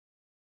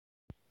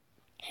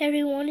Hey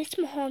everyone, it's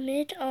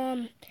Mohammed.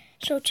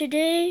 So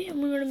today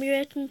we're gonna be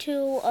reacting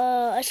to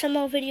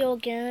SML video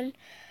again.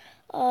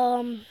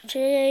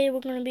 Today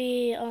we're gonna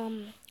be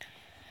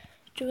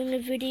doing a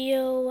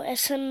video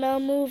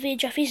SML movie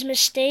Jeffy's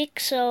mistake.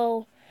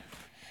 So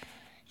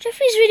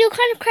Jeffy's videos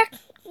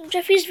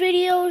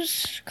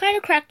kind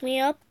of cracked me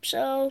up.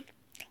 So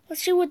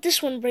let's see what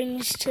this one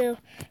brings to.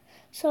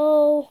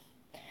 So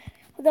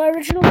the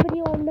original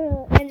video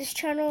on this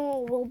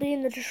channel will be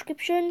in the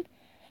description.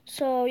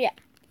 So yeah.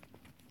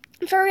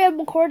 I'm sorry I'm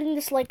recording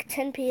this like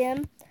 10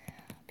 p.m.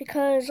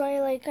 because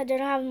I didn't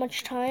have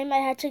much time. I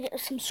had to get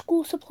some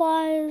school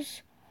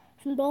supplies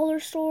from Dollar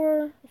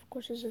Store. Of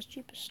course, it's the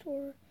cheapest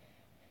store.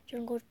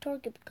 Didn't go to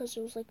Target because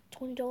it was like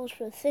 $20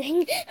 for the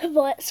thing.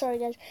 But sorry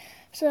guys.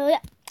 So yeah,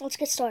 let's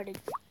get started.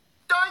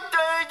 Dun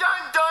dun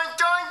dun dun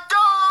dun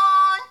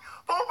dun!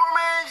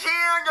 Superman's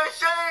here to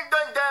save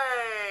the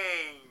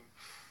day!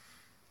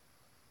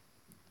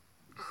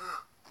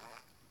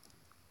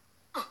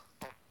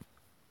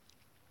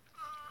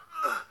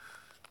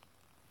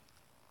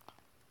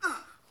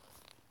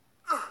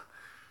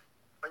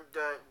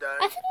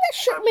 I think that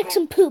shirt makes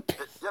him poop.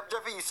 Yep,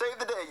 Jeffy, you saved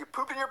the day. You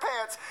pooped in your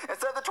pants and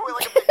set the toy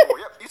like a big boy.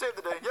 Yep, you saved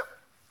the day. Yep.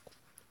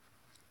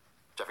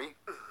 Jeffy?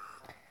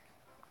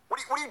 What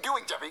are you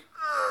doing, Jeffy?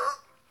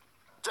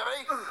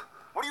 Jeffy?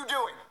 What are you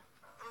doing?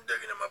 I'm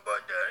digging in my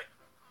butt, Daddy.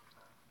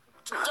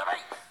 Jeffy!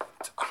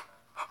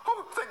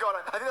 Oh, thank God.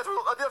 I think that's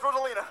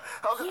Rosalina.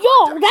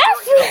 Yo,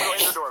 that's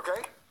in the door,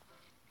 okay?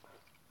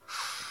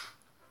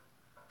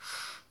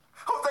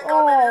 Oh, thank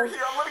God, baby, you're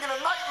here. I'm living in a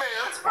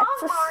nightmare. What's wrong,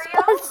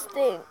 Mario?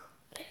 disgusting.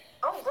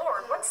 Oh,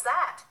 Lord, what's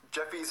that?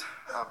 Jeffy's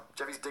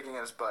digging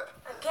in his butt.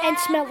 And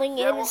smelling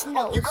in his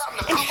nose and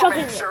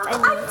shoving it.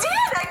 I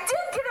did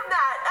get him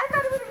that. I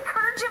thought it would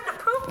encourage him to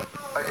poop.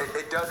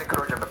 It does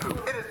encourage him to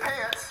poop in his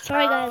pants.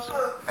 Sorry guys.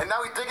 And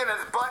now he's digging in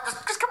his butt.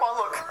 Just come on,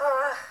 look.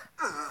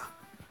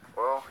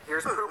 Well,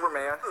 here's Pooper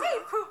Man. Hey,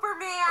 Pooper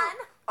Man.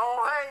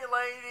 Oh, hey,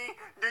 lady.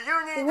 Do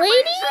you need Lady?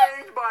 to be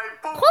saved by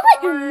Pooper Call that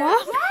your Man?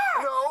 mom?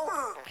 No.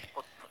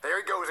 Well, there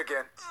he goes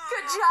again.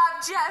 Good job,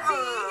 Jeffy.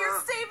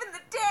 You're saving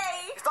the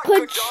day. It's not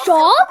Good He's job?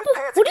 gonna poop his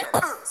pants What do you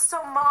again. So,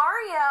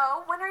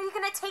 Mario, when are you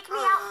going to take me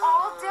out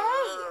all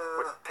day?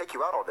 What, take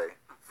you out all day?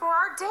 For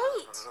our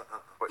date.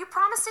 You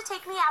promised to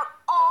take me out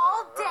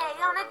all day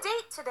on a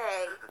date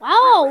today.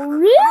 Wow,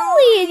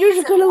 really? And you're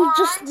just gonna Lunch,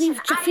 just leave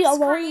Jeffy ice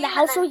alone in the cream,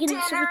 house so and he can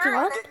then mix everything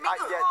dinner, up? and then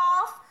make you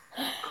off.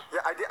 Yeah,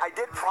 I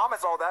did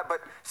promise all that,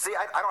 but see,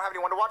 I don't have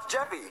anyone to watch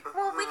Jeffy.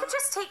 Well, we could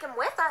just take him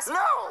with us. No.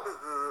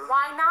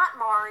 Why not,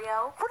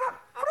 Mario? We're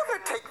not gonna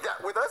take that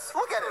with us.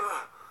 Look at him.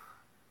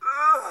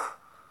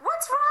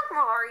 What's wrong,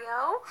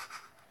 Mario?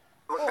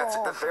 Look, that's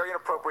very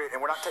inappropriate,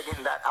 and we're not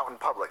taking that out in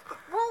public.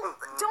 Well,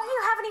 don't you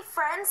have any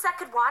friends that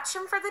could watch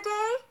him for the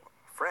day?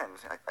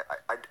 Friends, I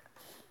do.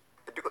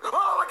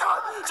 Oh my God,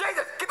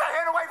 Jesus, get that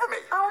hand away from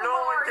me! Oh, No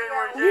one can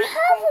Mario. reject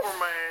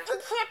Superman. He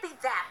can't be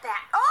that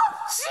bad. Oh,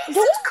 Jesus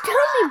Don't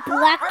tell me Christ.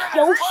 Black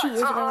Yoshi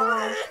is gonna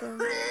watch him.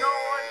 No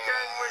one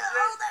can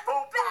reject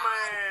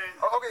Superman.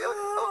 Oh, okay, look,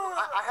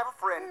 I have a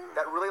friend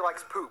that really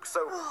likes poop,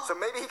 so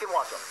maybe he can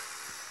watch him.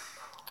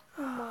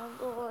 Oh my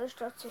gosh,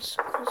 that's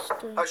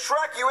disgusting.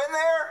 Shrek, you in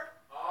there?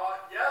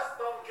 Yes,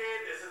 Donkey,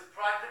 this is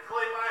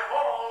practically my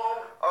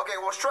home. Okay,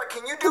 well, Shrek,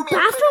 can you The do me a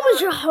bathroom favor?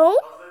 is your home?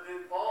 Does it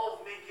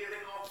involve me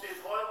getting off the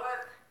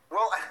toilet?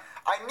 Well,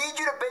 I need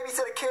you to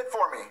babysit a kid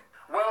for me.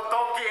 Well,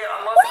 Donkey,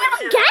 unless What do you the have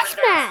a kid gas has a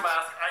gas mask?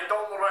 mask, I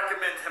don't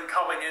recommend him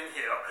coming in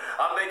here.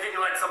 I'm making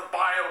like some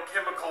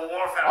biochemical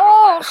warfare.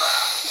 Oh, Well,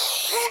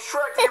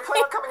 Shrek, do you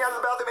plan on coming out of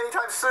the bathroom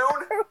anytime soon?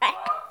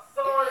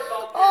 Sorry,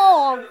 Donkey.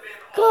 oh, This should've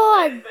been God all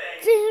my thing.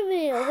 damn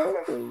it.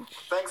 Holy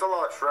sh- Thanks a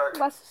lot, Shrek.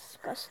 that's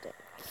disgusting.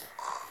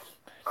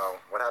 Oh,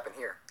 what happened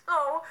here?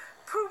 Oh,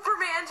 Pooper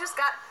Man just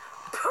got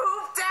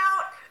pooped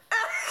out.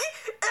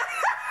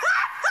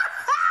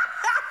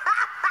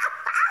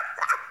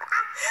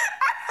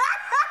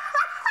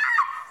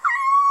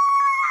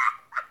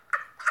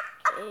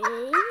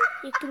 Hey,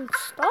 you can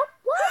stop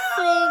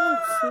laughing.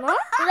 It's not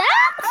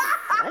that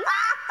fun.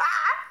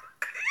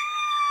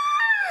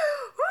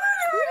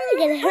 You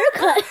get a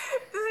haircut.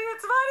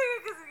 It's funny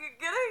because you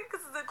get it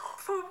because it's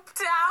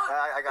pooped out.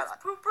 I got It's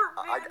it. Pooper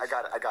Man. I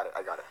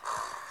got it.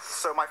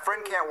 So my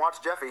friend can't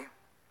watch Jeffy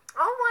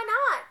Oh, why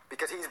not?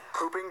 because he's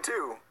pooping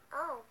too.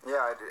 Oh.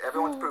 Yeah,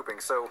 everyone's pooping,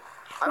 so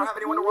I don't have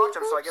anyone to watch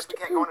him, so I guess we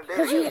can't go on a date.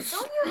 Because he again. has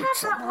Don't you have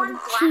eats a that lot one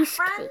of black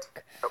friend?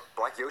 cheesecake.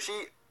 Black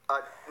Yoshi?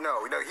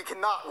 No, he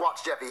cannot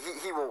watch Jeffy.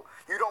 He will.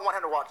 You don't want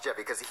him to watch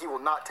Jeffy because he will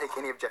not take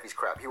any of Jeffy's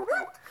crap. He will.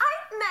 I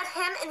met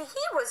him and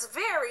he was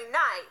very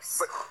nice.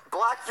 But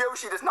Black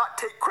Yoshi does not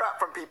take crap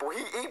from people.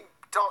 He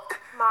don't.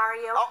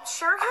 Mario, Oh. I'm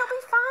sure he'll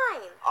be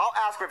fine. I'll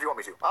ask him if you want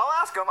me to. I'll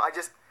ask him.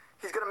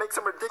 He's gonna make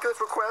some ridiculous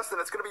request, and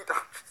it's gonna be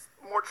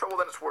more trouble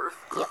than it's worth.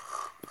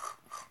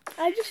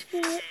 I just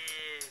feel it.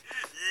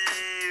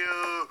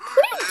 Yeah.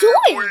 What are you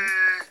doing?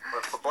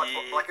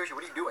 Black Yoshi,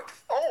 what are you doing?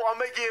 Oh, I'm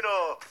making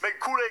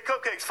Kool-Aid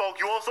cupcakes, folk.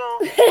 You want some?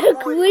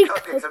 Kool-Aid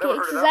cupcakes, I've never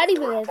heard cupcakes. of Is that that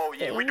even a Oh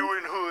yeah, we thing? do it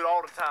in the hood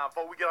all the time,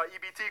 folk. We get our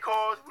EBT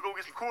cards, we go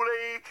get some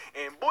Kool-Aid,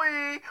 and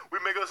boy, we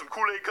make make us some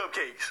Kool-Aid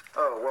cupcakes.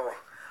 Oh, well,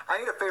 I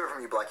need a favor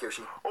from you, Black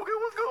Yoshi. Okay,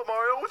 what's good,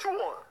 Mario? What you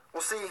want?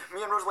 Well, see,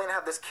 me and Rosalina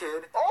have this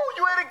kid. Oh,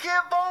 you had a kid,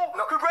 Bo?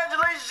 No.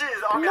 Congratulations.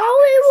 I mean, No, I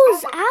think it it's was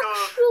stupid because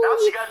now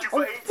actually she got you a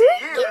for 18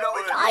 freaking years.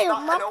 but child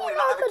not- knocking no, we on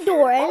not have the a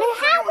door, kid. and I Oh,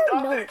 so you have a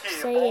adopted note kid,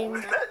 saying, Bo.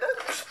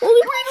 "Will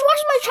you please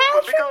watch my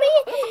child for me?"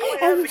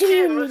 And the didn't kid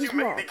even unless need you his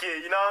make mom. the kid,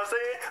 you know what I'm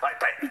saying? Like,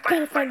 bang, You bang, gotta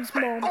bang, find his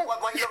bang. mom. Oh,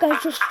 Black This Yoshi,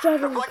 guy's just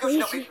driving me Black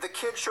Yoshi, crazy. the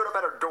kid showed up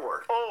at our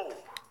door. Oh,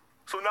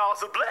 so now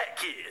it's a black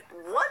kid.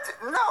 What?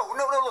 No,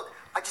 look.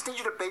 I just need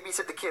you to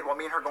babysit the kid while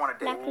me and her go on a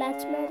date. Black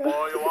Lives Matter.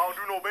 Mario, I don't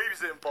do no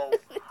babysitting, Bo.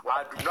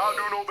 I do not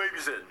do no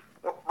babysitting.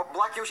 Well,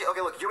 Black Yoshi,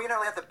 okay, look, you and I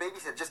only have to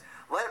babysit. Just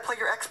let it play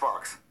your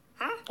Xbox.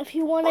 If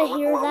you want to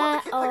hear Let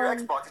that, the kid play your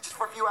Xbox. It's just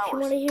for a few if you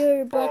hours. want to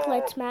hear Black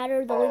Lives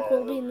Matter, the link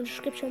will be in the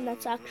description.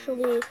 That's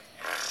actually,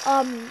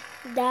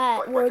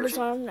 that word is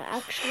on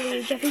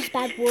actually Jeffy's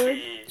bad word.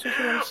 So if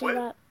you want to see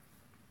that.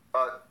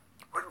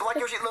 Black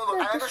Yoshi, look,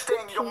 I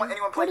understand you don't want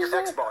anyone playing your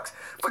Xbox,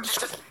 but he's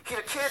a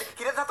kid.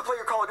 He doesn't have to play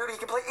your Call of Duty. He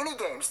can play any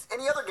games,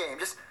 any other game.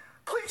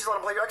 Please let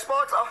him play your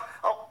Xbox.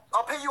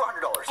 I'll pay you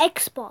 $100.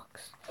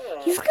 Xbox.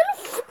 He's gonna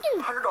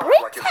freaking $100, break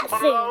Black that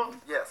Yoshi.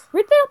 thing. Yes.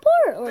 Rip it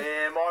apart. Like,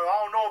 Man, Mario, I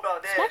don't know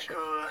about that. Smash it.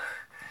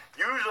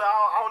 Usually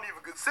I don't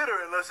even consider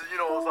it unless it's,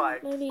 it's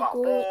like maybe about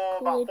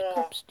Kool-Aid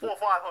cups too. $400 or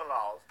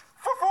 $500.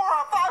 For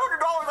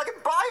 $500, I can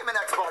buy him an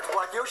Xbox,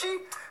 Black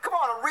Yoshi. Come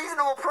on, a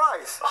reasonable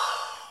price.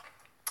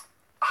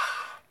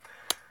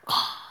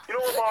 You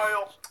know what,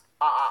 Mario?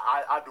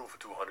 I do it for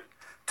 $200.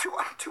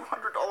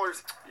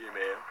 $200? Yeah,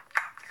 man.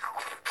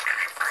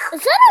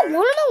 is that a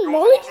watermelon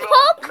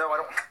lollipop? No, I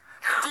don't.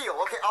 Deal.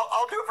 Okay,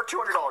 I'll do it for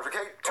 $200.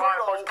 Okay,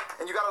 $200,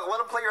 and you gotta let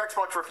him play your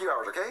Xbox for a few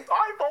hours. Okay? All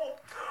right, Bo.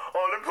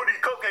 Let me put these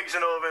cupcakes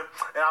in the oven,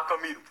 and I'll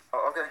come meet him.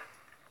 Oh, okay.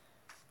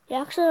 You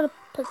actually gotta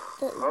put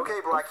the. Okay,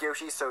 Black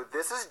Yoshi. So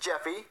this is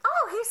Jeffy.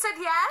 Oh, he said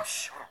yes.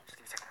 Shh, hold on, just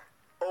give me a second.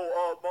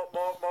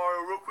 Oh,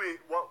 Mario, real quick.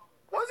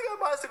 Why's he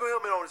got a bicycle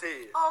helmet on his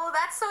head? Oh,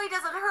 that's so he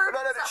doesn't hurt No,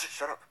 himself.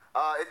 shut up.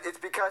 It's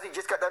because he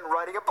just got done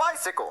riding a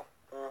bicycle.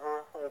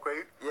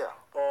 Okay. Yeah.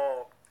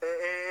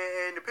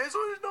 And the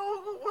pencil in his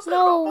nose? What's that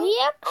No, about, Bo? he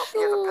Oh,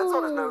 he has a pencil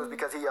on his nose actually.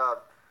 because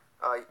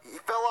he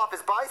fell off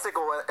his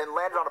bicycle and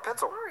landed on a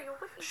pencil. Mario,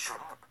 what is Shut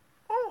up.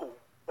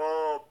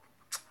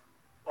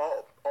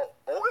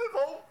 Okay,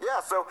 Bo. Yeah,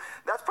 so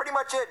that's pretty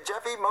much it.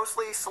 Jeffy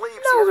mostly sleeps.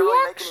 No, he doesn't he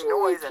really make any actually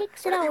noise.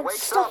 takes And it if he out,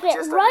 wakes stuff up, it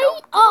just right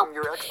give up him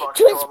your Xbox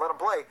to and his- let him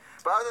play.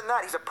 But other than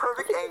that, he's a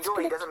perfect angel.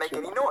 He doesn't make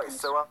any noise.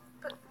 So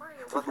But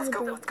Mario, let's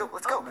go.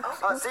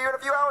 Okay. See you in a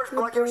few hours,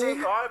 Black Yoshi.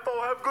 All right,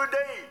 Bo, have a good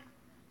day.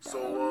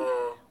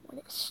 So, When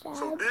it so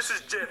stabs. this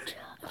is Jeffy.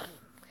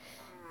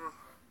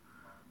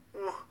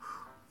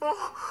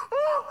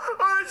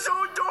 It's so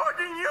dark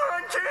in here,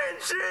 I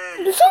can't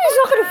see. The sun is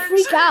not gonna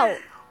freak out.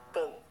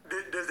 Bo,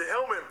 there's a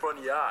helmet in front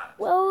of your eye.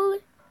 Well,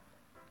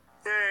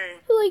 Hey,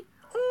 like,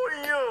 who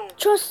are you?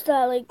 trust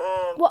that, like,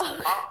 what?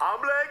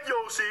 I'm Black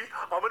Yoshi.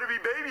 I'm gonna be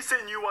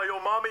babysitting you while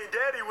your mommy and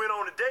daddy went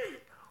on a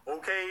date.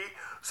 Okay?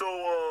 So,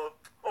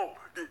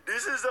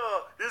 this is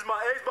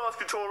my Xbox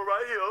controller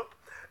right here.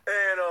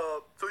 And,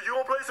 so you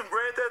gonna play some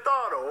Grand Theft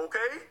Auto,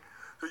 okay?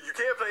 So you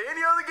can't play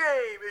any other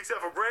game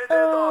except for Grand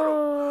Theft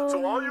Auto.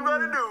 So all you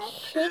gotta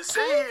do is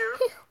sit here,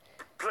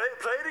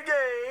 play the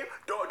game.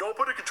 Don't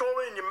put the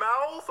controller in your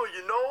mouth or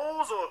your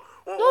nose or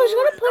No, he's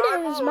gonna your put it in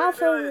diaper his or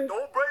mouth anything. or-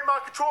 Don't break my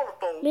controller,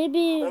 folks.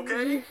 Maybe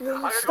Okay? he I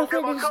gotta go stuff get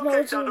it my in his cupcakes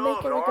nose out and the make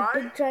it oven, like a alright?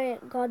 big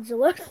giant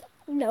Godzilla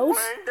nose.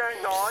 Ain't that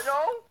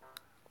no?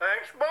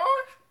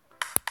 Xbox?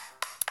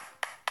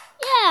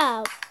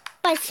 Yeah,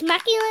 by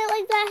smacking it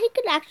like that, he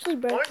could actually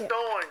break What it.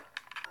 doing?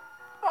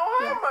 Oh,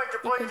 I ain't meant to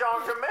play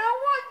Dr. Mel.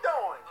 What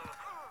doing?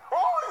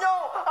 Oh,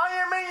 no, I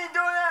didn't mean to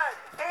do that.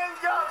 Hands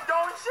up,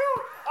 don't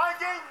shoot. I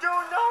didn't do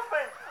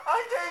nothing.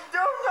 I didn't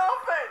do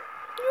nothing.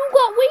 You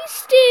got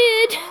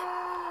wasted.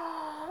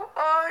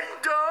 I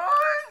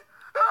died?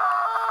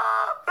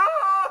 No.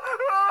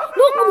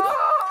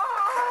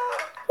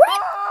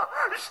 What?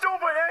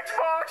 Stupid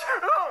Xbox.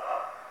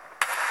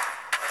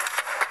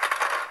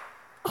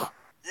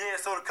 Yeah,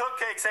 so the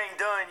cupcakes ain't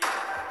done yet.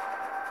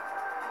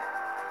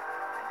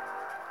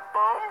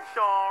 I'm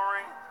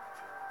sorry.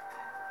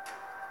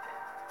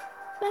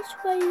 That's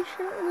why you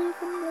shouldn't leave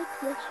him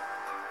like this.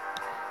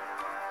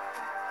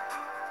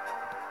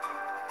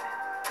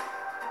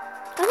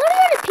 I thought he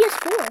had a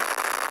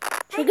PS4.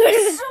 Thank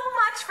you so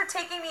much for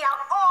taking me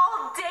out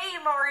all day,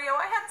 Mario.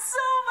 I had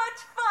so much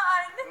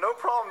fun. No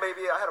problem,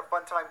 baby. I had a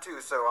fun time too.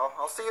 So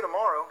I'll see you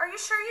tomorrow. Are you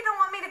sure you don't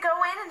want me to go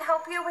in and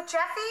help you with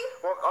Jeffy?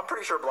 Well, I'm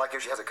pretty sure Black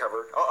Yoshi has it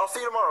covered. I'll see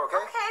you tomorrow.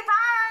 Okay. Okay,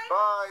 bye.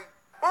 Bye.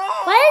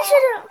 Why did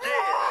you?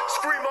 Yeah,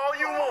 scream all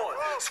you want.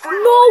 Scream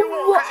No, all you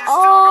want, 'cause you're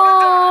still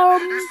gonna die.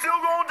 You're still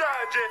gonna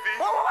die, Jeffy.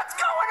 What's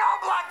going on,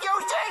 Black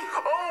Yoshi?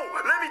 Oh,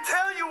 let me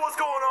tell you what's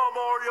going on,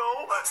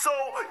 Mario. So,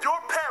 your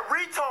pet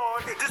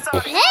retard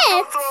decided to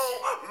Pet? throw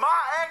my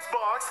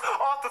Xbox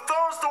off the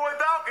third-story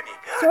balcony.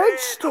 Third And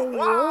story?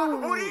 Why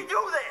would he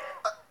do that?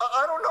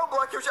 I don't know,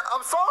 Black Yoshi.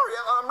 I'm sorry.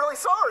 I'm really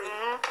sorry.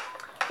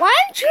 Why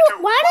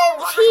didn't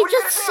he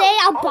just say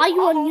I'll buy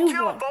you a new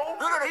one?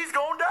 He's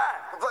gonna die.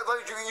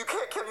 you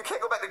can't, Kim. You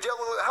can't go back to jail.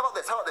 How about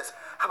this? How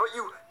about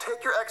you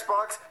take your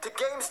Xbox to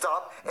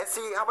GameStop and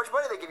see how much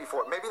money they give you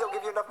for it? Maybe they'll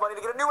give you enough money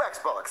to get a new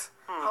Xbox.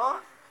 Huh?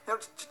 You know,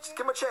 just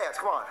give them a chance.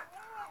 Come on.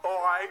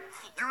 All right.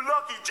 You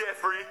lucky,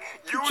 Jeffrey.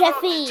 You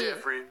Jeffy. lucky,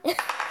 Jeffrey.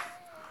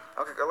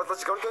 Okay,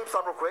 let's go to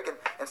GameStop real quick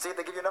and see if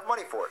they give you enough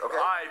money for it. Okay.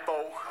 All right,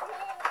 Bo.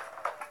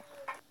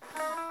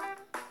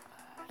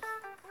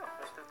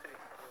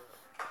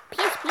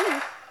 PSP.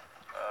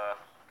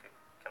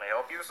 Can I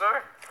help you,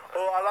 sir?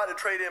 Oh, I'd like to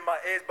trade in my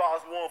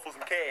Xbox One for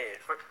some cash.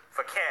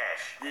 For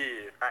cash?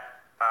 Yeah.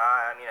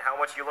 I mean, how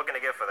much are you looking to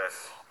get for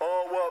this?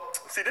 Oh, well,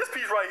 see this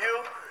piece right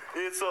here?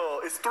 It's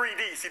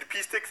 3D. See the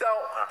piece sticks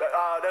out?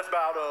 That's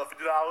about $50.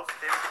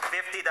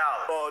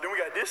 $50. Then we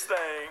got this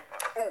thing.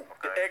 Ooh,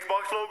 the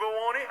Xbox logo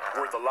on it.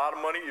 Worth a lot of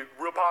money. It's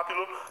real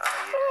popular.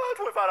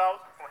 $25.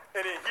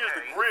 And then here's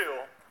the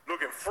grill.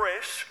 Looking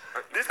fresh.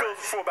 This goes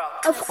for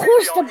about Of $2.50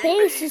 course, the on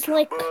base eBay, is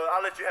like but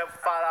I'll let you have $5.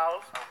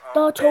 the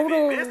And total.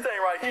 then this thing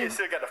right here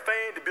still got the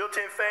fan, the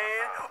built-in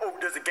fan. Oh,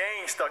 there's a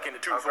game stuck in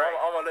it too, so Okay.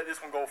 I'm gonna let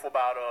this one go for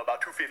about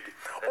 $250.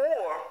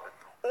 Or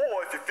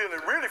if you're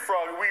feeling really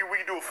froggy, we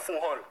can do it for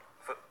 $400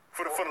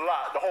 for the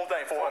lot, the whole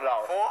thing, $400.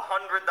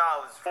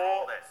 $400 for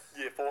all this.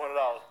 Yeah, $400.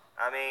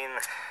 I mean,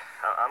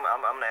 I'm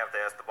gonna have to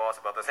ask the boss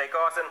about this. Hey,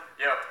 Carson.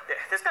 Yeah.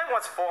 This guy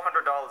wants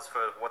 $400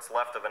 for what's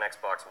left of an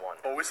Xbox One.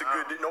 Oh, it's a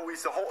good. No,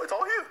 it's all here. It's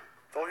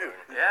all here.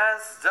 Yeah,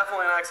 it's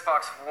definitely an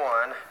Xbox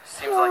One.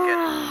 Seems like it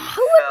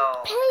Who would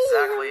fell pay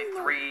exactly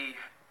him? 3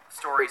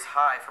 stories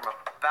high from a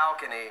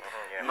balcony.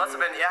 yeah. Must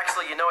have been,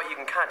 actually, you know what, you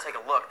can kind of take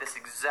a look. This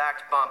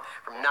exact bump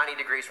from 90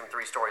 degrees from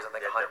 3 stories, I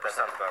think 100%. That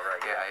sounds about right.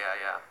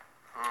 Yeah.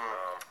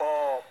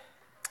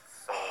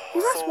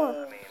 That's So, more.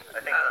 I mean, I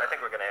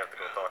think we're gonna have to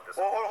go talk to.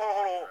 hold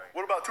on.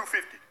 What about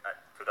 $250?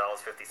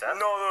 $2.50.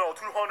 No,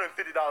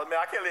 $250. Man,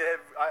 I can't let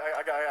it.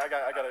 I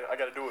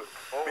gotta do it.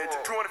 Man,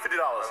 $250.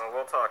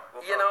 We'll talk.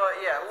 You know what,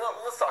 yeah,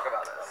 let's talk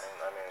about this.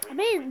 I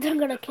mean, they're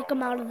gonna kick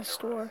him out of the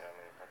store.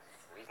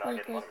 He's not Like,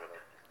 getting money for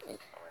this.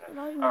 They're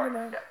not even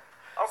gonna. Okay,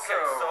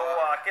 so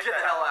Get the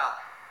hell out.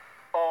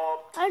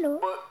 I know.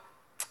 But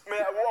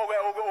man,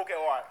 okay,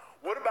 all right.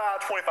 What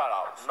about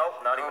 $25?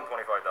 Nope, not even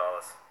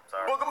 $25.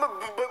 Sorry.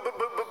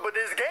 But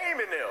there's a game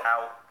in there.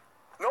 Out.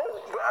 No,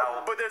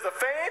 but there's a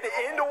fan, the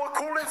indoor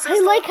cooling I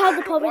system. like how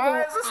the puppy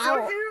Why goes, is it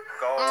still ow. here?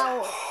 Go.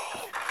 Ow.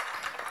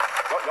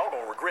 Y'all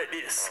gonna regret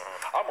this.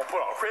 I'm gonna put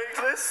it on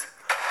Craigslist.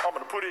 I'm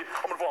gonna put it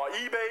on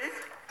eBay.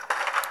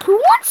 Who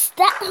wants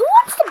that? Who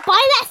wants to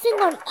buy that thing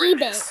on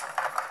eBay?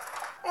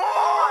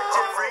 Alright,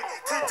 Jeffrey,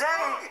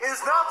 today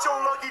is not your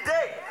lucky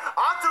day.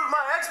 I took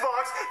my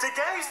Xbox to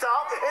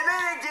GameStop and they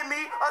didn't give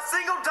me a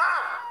single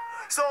dime.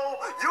 So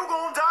you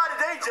gonna die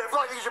today, Jeffrey.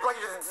 Blackie,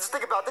 just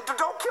think about it.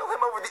 Don't kill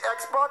him over the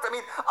Xbox. I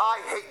mean, I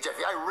hate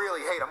Jeffy. I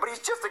really hate him, but he's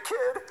just a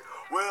kid.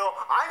 Well,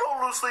 I ain't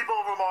gonna lose sleep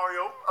over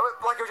Mario.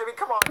 Blackie, I mean,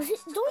 come on.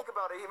 Just Don't- think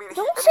about it. I mean,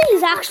 don't say he's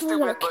very actually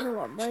gonna stupid, but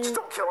kill him, right? Just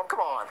don't kill him. Come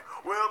on.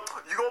 Well,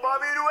 you gonna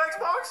buy me a new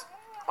Xbox?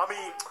 I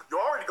mean,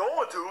 you're already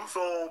going to,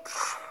 so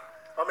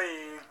I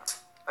mean,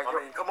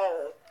 come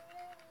on.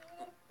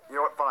 You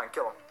know what? Fine.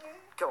 Kill him.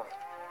 Kill him.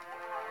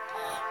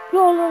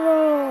 No.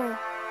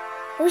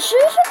 Are you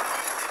serious?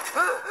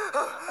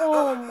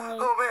 Oh my.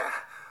 Oh, man.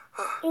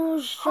 It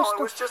was just Oh, it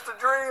a. was just a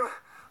dream.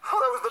 Oh,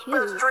 that was the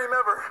best dream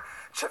ever.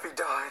 Jeffy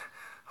died.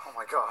 Oh,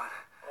 my God.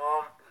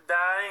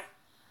 Daddy,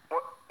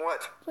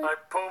 What? I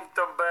pooped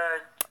the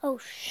bed. Oh,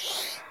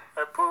 shh.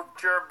 I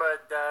pooped your bed,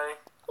 Daddy.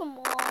 Come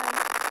on.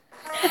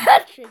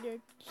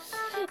 Triggered.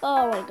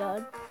 Oh my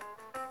god.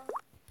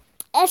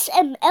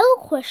 SML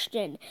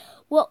question.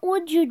 What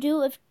would you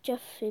do if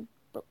Jeffy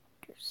broke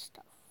your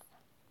stuff?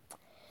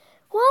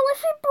 Well, if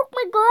he broke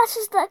my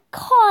glasses that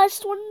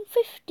cost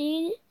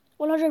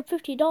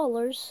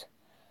 $150,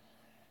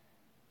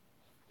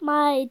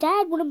 my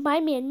dad wouldn't buy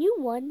me a new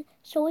one.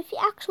 So if he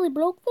actually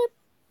broke them,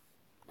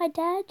 my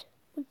dad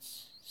would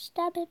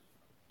stab him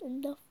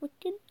in the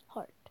freaking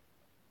heart.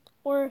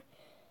 Or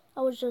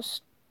I would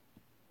just,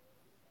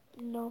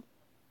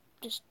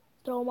 just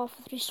throw him off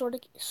a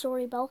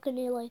 3-story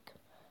balcony like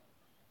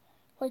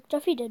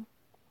Jeffy did.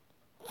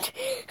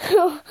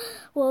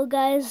 Well,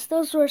 guys,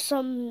 those were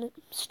some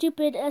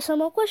stupid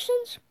SML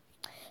questions.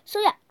 So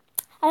yeah,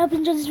 I hope you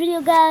enjoyed this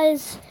video,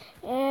 guys.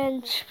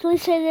 And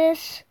please say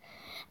this,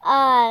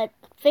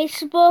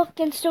 Facebook,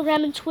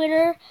 Instagram, and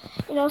Twitter.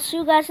 And I'll see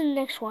you guys in the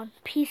next one.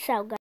 Peace out, guys.